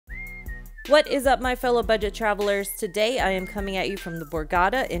What is up, my fellow budget travelers? Today I am coming at you from the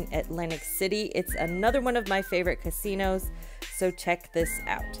Borgata in Atlantic City. It's another one of my favorite casinos, so check this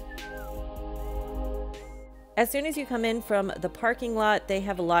out. As soon as you come in from the parking lot, they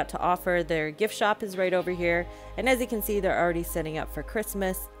have a lot to offer. Their gift shop is right over here, and as you can see, they're already setting up for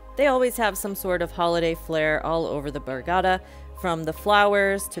Christmas. They always have some sort of holiday flair all over the Borgata, from the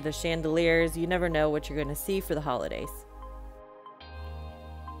flowers to the chandeliers. You never know what you're going to see for the holidays.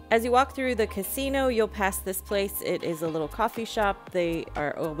 As you walk through the casino, you'll pass this place. It is a little coffee shop. They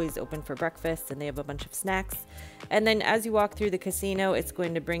are always open for breakfast and they have a bunch of snacks. And then as you walk through the casino, it's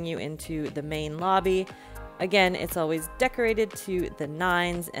going to bring you into the main lobby. Again, it's always decorated to the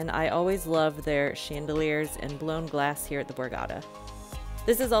nines, and I always love their chandeliers and blown glass here at the Borgata.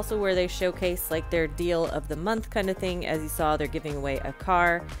 This is also where they showcase like their deal of the month kind of thing. As you saw, they're giving away a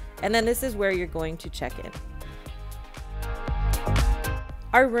car. And then this is where you're going to check in.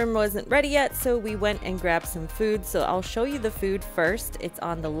 Our room wasn't ready yet, so we went and grabbed some food. So I'll show you the food first. It's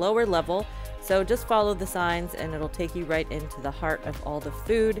on the lower level, so just follow the signs and it'll take you right into the heart of all the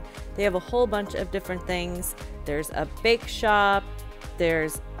food. They have a whole bunch of different things. There's a bake shop,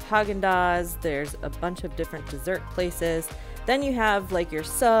 there's Haagen-Dazs, there's a bunch of different dessert places. Then you have like your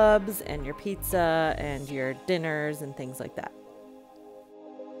subs and your pizza and your dinners and things like that.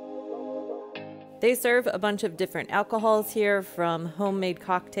 They serve a bunch of different alcohols here, from homemade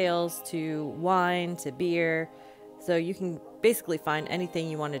cocktails to wine to beer. So you can basically find anything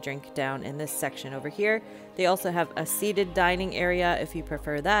you want to drink down in this section over here. They also have a seated dining area if you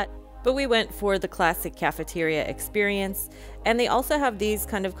prefer that. But we went for the classic cafeteria experience. And they also have these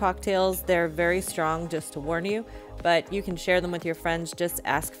kind of cocktails. They're very strong, just to warn you, but you can share them with your friends. Just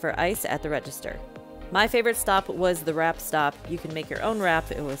ask for ice at the register. My favorite stop was the wrap stop. You can make your own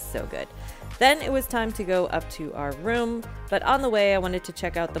wrap. It was so good. Then it was time to go up to our room, but on the way I wanted to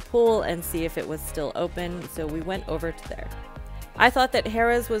check out the pool and see if it was still open, so we went over to there. I thought that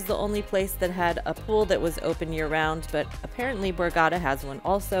Harrah's was the only place that had a pool that was open year-round, but apparently Borgata has one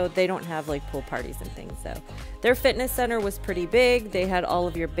also. They don't have like pool parties and things though. Their fitness center was pretty big. They had all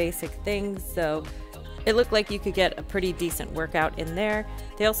of your basic things, so it looked like you could get a pretty decent workout in there.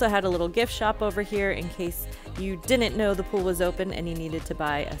 They also had a little gift shop over here in case you didn't know the pool was open and you needed to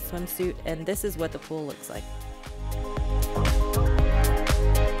buy a swimsuit, and this is what the pool looks like.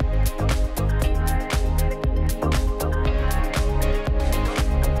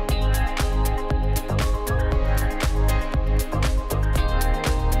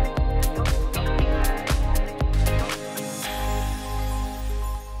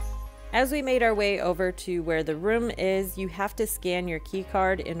 As we made our way over to where the room is, you have to scan your key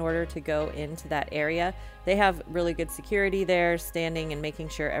card in order to go into that area. They have really good security there, standing and making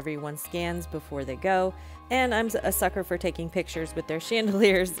sure everyone scans before they go. And I'm a sucker for taking pictures with their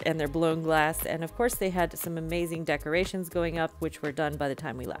chandeliers and their blown glass. And of course they had some amazing decorations going up, which were done by the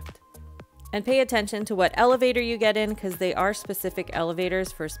time we left. And pay attention to what elevator you get in, because they are specific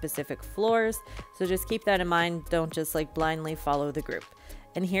elevators for specific floors. So just keep that in mind. Don't just like blindly follow the group.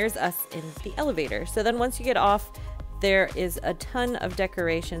 And here's us in the elevator. So then once you get off, there is a ton of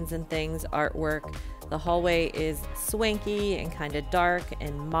decorations and things, artwork. The hallway is swanky and kind of dark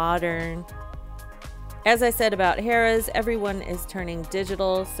and modern. As I said about Harrah's, everyone is turning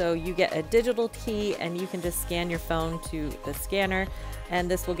digital, so you get a digital key and you can just scan your phone to the scanner,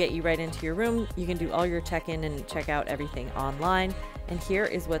 and this will get you right into your room. You can do all your check-in and check out everything online, and here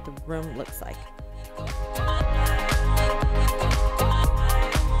is what the room looks like.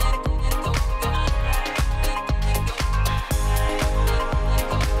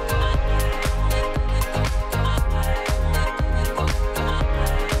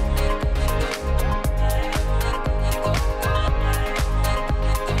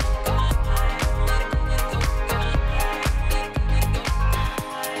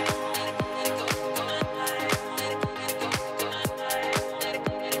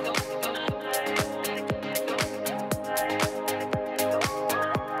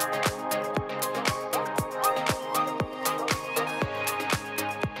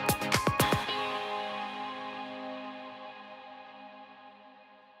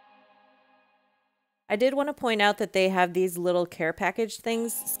 I did want to point out that they have these little care package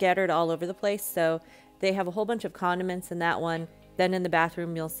things scattered all over the place. So they have a whole bunch of condiments in that one. Then in the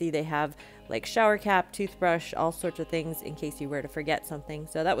bathroom, you'll see they have like shower cap, toothbrush, all sorts of things in case you were to forget something.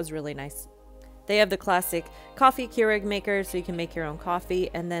 So that was really nice. They have the classic coffee Keurig maker, so you can make your own coffee.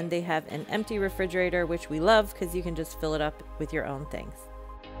 And then they have an empty refrigerator, which we love because you can just fill it up with your own things.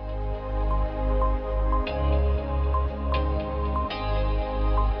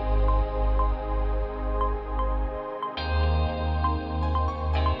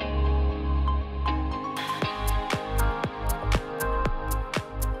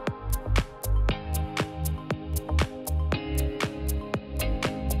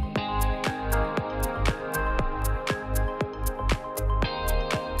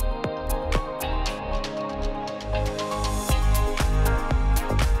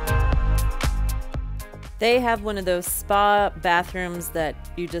 They have one of those spa bathrooms that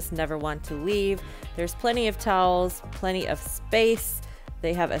you just never want to leave. There's plenty of towels, plenty of space.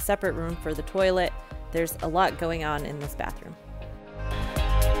 They have a separate room for the toilet. There's a lot going on in this bathroom.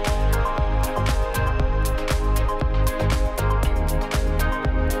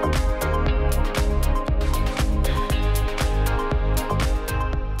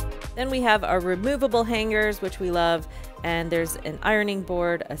 Then we have our removable hangers, which we love, and there's an ironing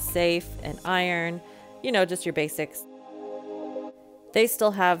board, a safe, an iron, you know, just your basics. They still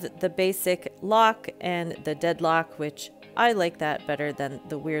have the basic lock and the deadlock, which I like that better than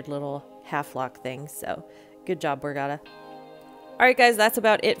the weird little half lock thing, so good job, Borgata. Alright guys, that's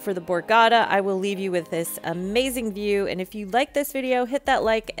about it for the Borgata. I will leave you with this amazing view, and if you like this video, hit that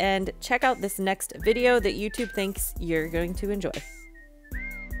like and check out this next video that YouTube thinks you're going to enjoy.